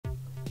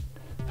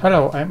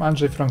Hello, I'm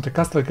Andrzej from the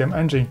Castle Game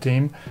Engine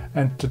team,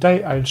 and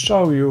today I'll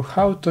show you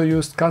how to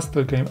use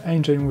Castle Game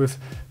Engine with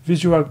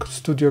Visual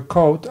Studio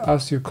Code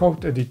as your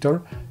code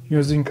editor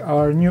using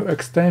our new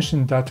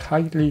extension that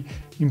highly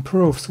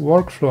improves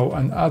workflow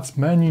and adds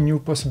many new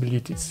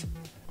possibilities.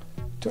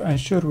 To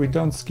ensure we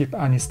don't skip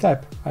any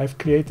step, I've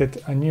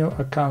created a new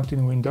account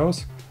in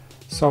Windows,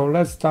 so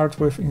let's start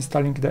with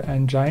installing the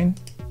engine.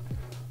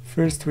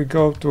 First we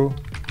go to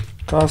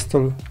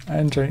Castle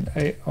Engine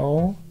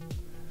AO.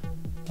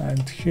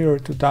 And here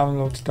to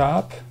download the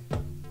app,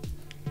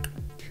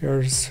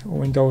 here's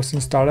Windows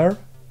installer.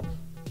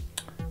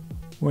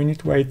 We need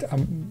to wait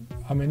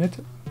a minute.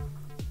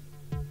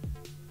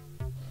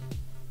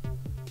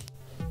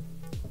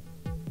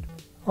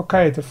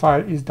 Okay, the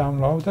file is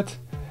downloaded.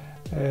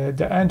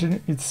 The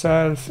engine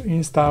itself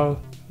installs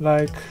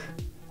like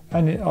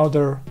any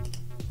other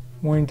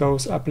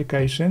Windows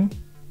application.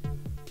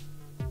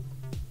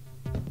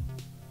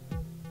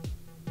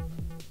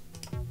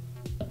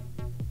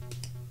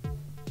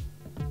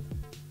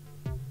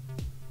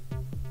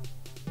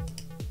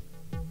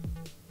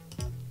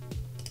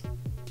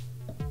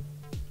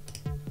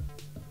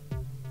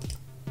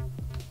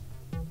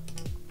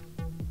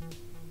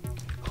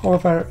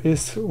 However,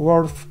 it's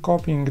worth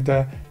copying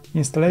the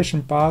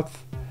installation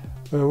path,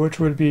 which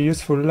will be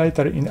useful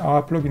later in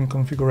our plugin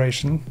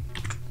configuration.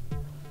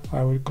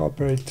 I will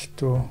copy it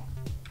to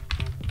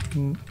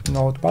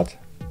Notepad.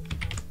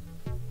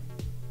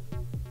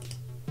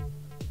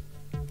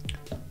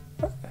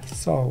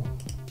 So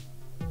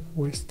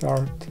we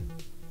start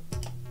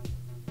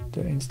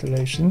the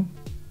installation.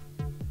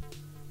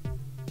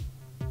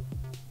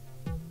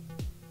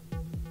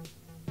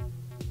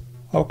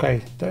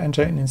 Okay, the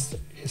engine is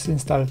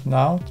installed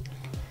now.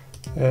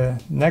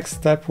 Next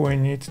step, we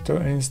need to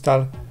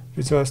install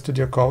Visual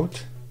Studio Code.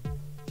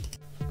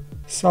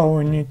 So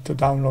we need to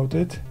download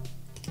it.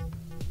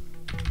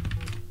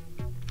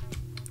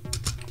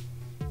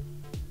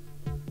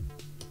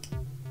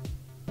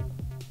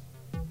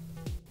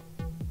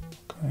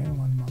 Okay,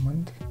 one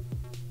moment.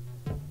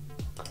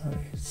 Okay,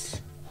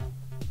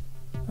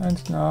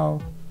 and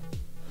now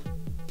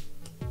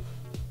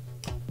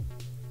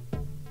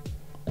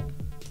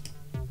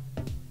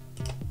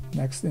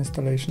next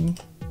installation.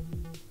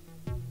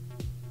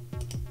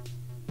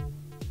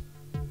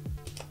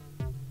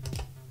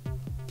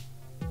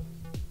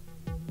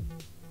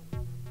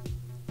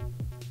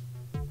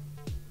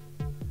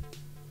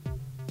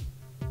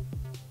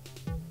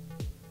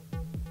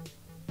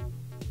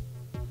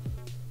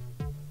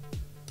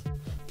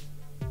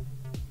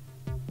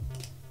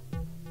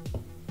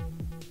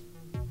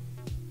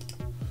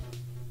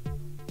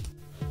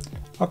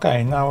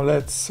 Okay, now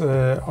let's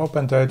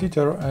open the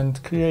editor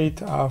and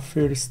create our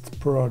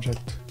first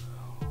project.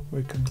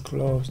 We can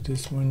close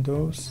these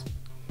windows.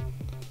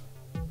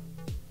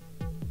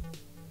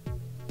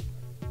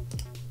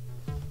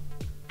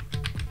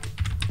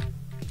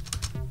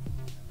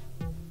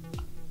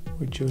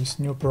 We choose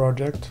new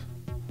project,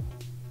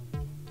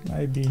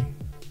 maybe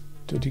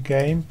to the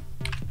game.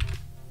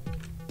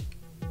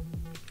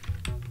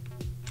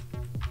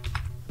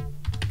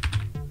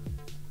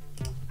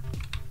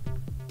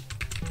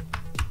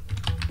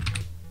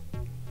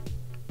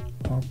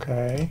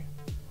 Okay,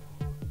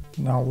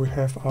 now we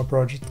have our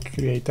project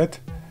created.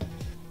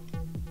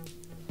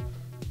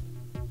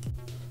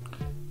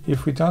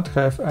 If we don't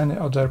have any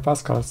other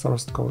Pascal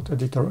source code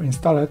editor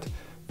installed,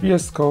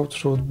 VS Code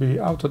should be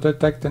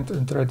auto-detected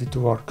and ready to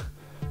work.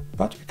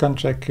 But we can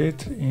check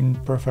it in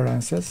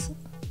Preferences.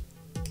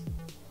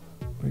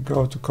 We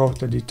go to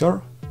Code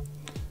Editor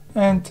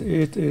and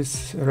it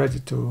is ready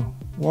to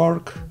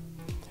work.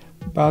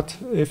 But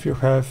if you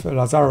have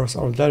Lazarus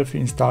or Delphi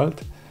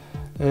installed,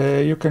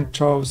 you can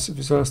choose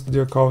Visual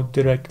Studio Code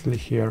directly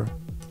here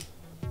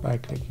by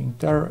clicking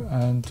there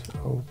and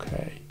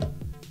OK.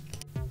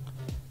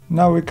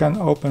 Now we can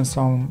open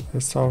some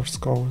source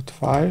code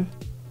file.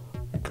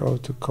 We go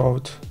to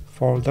Code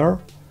folder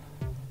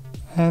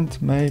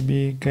and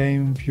maybe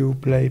Game View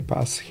Play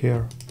Pass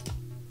here.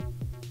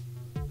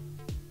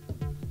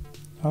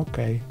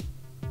 OK.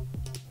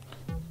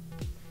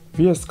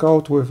 VS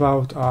Code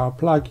without a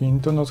plugin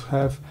do not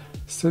have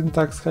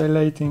syntax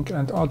highlighting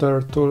and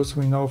other tools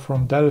we know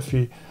from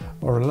Delphi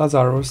or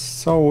Lazarus,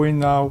 so we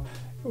now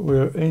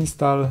will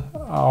install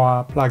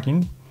our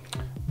plugin,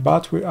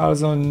 but we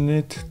also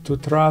need to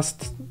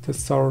trust the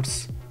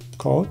source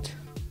code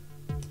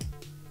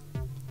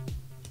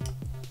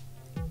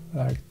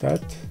like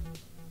that,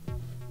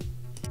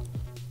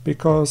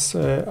 because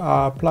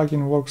our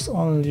plugin works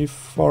only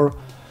for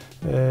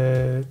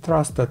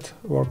trusted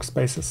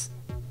workspaces.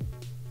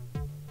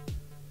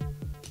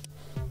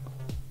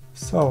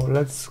 So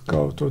let's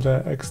go to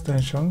the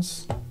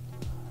extensions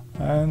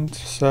and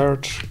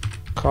search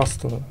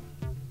Castle.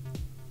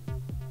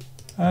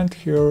 And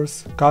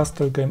here's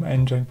Castle Game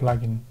Engine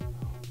plugin.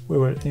 We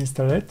will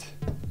install it.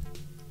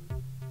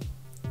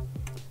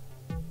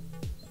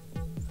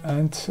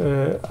 And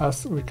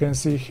as we can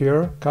see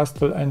here,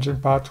 Castle engine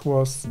path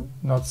was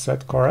not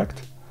set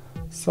correct.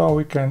 So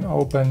we can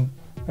open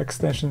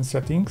extension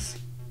settings.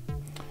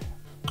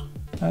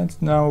 And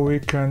now we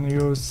can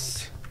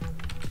use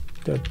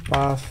the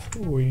path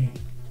we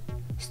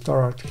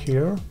stored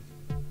here.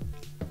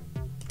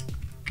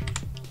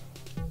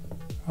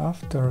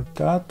 After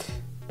that,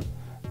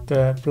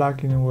 the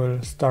plugin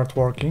will start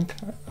working.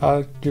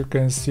 As you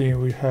can see,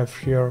 we have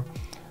here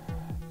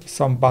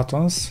some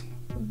buttons.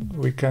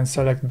 We can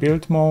select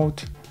build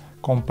mode,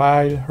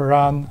 compile,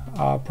 run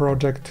a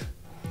project,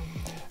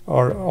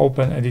 or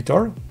open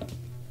editor.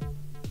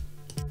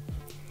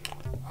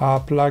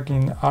 Our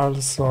plugin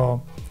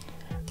also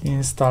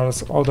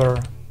installs other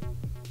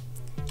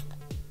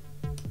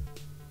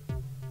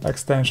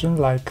extensions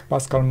like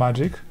Pascal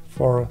Magic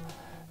for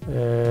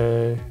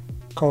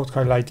code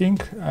highlighting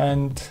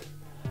and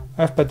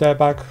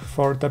fpdebug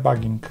for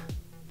debugging.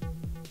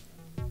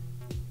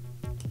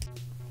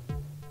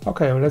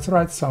 Okay, let's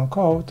write some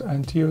code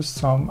and use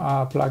some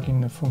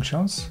plugin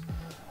functions.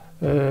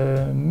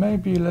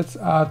 Maybe let's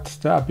add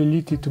the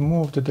ability to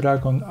move the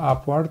dragon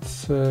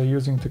upwards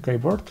using the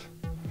keyboard.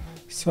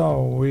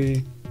 So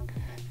we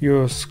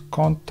use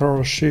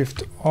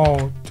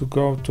Ctrl+Shift+O to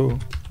go to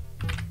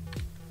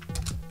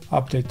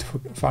update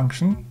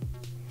function,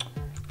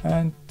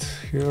 and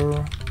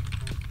here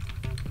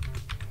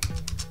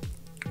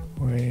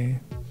we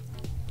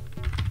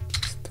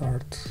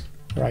start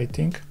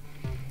writing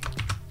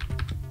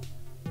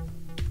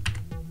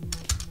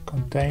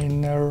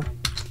container,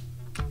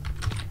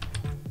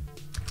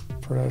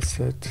 press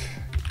it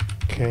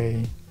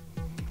K,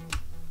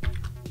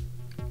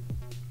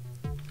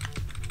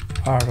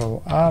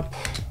 arrow up,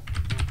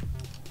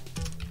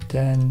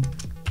 then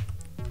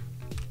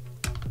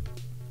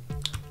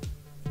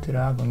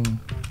dragon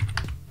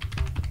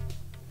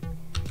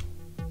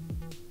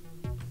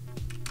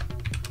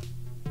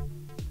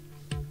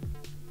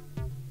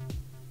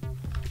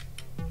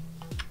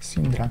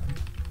dragon.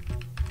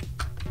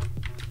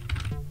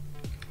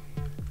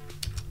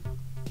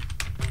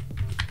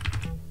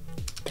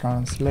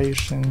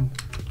 Translation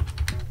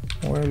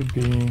will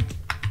be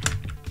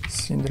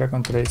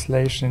dragon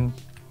translation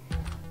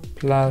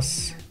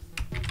plus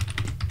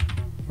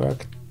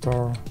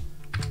vector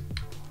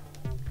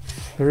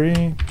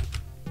 3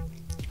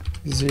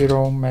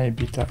 0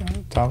 maybe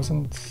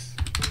 1000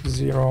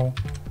 0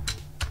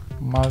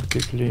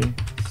 multiply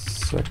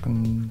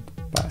second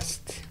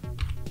best.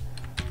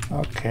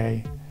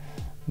 Okay,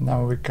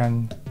 now we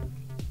can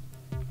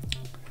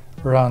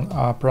run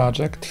our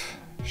project.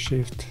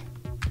 Shift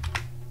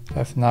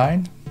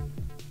F9.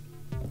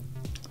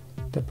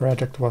 The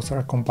project was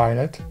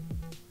recompiled,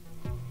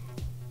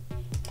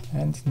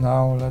 and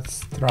now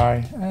let's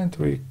try, and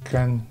we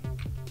can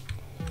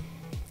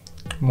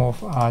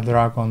move our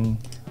dragon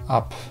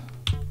up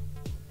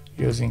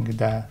using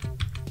the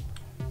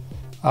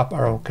up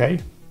arrow key.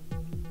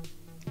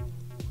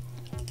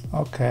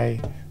 Okay,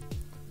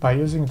 by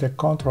using the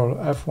Ctrl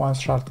F1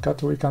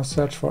 shortcut we can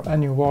search for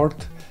any word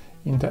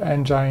in the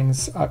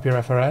engine's API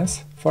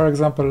reference. For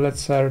example,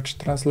 let's search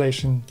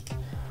translation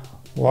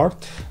word,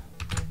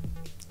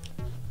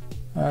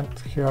 and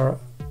here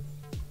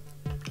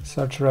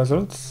search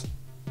results.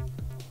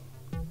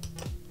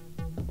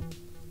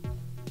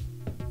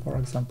 For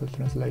example,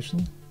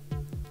 translation.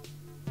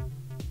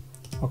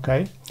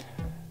 Okay.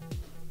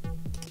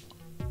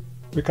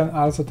 We can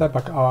also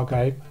debug our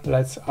game.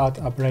 Let's add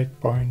a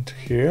breakpoint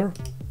here.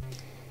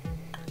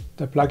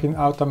 The plugin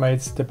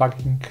automates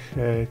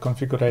debugging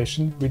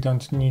configuration. We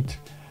don't need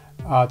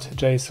add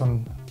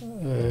JSON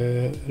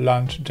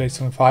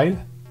launch.json file.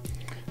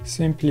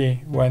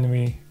 Simply when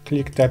we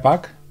click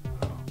debug,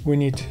 we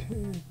need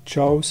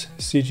choose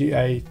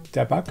CGA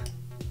debug.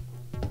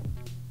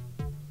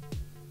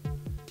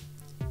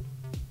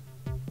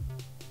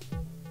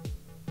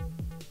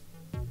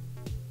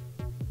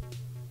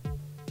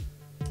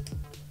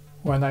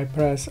 When I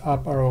press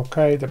up arrow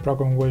key, the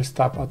program will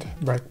stop at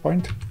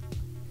breakpoint.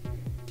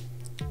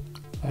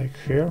 Like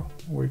here,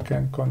 we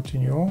can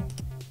continue.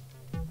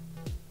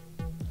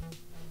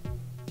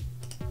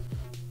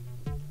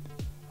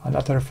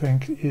 Another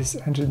thing is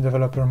engine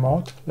developer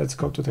mode. Let's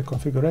go to the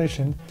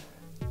configuration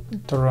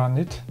to run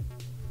it.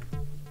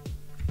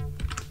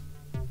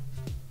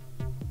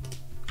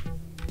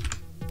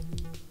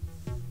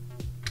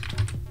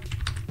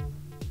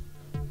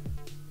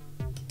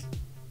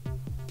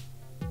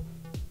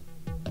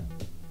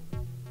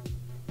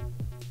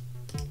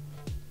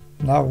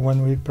 Now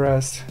when we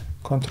press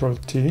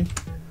Ctrl T,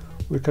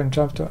 we can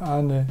jump to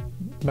any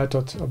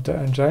method of the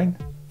engine.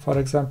 For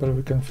example,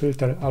 we can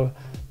filter all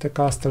the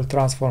castle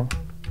transform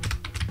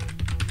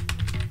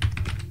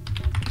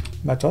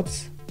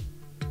methods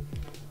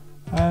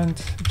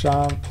and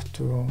jump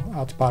to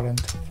add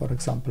parent, for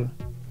example.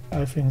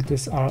 I think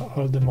these are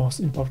all the most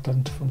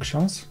important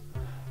functions.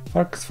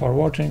 Thanks for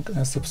watching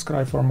and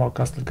subscribe for more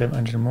Castle Game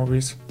Engine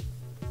movies.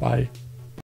 Bye.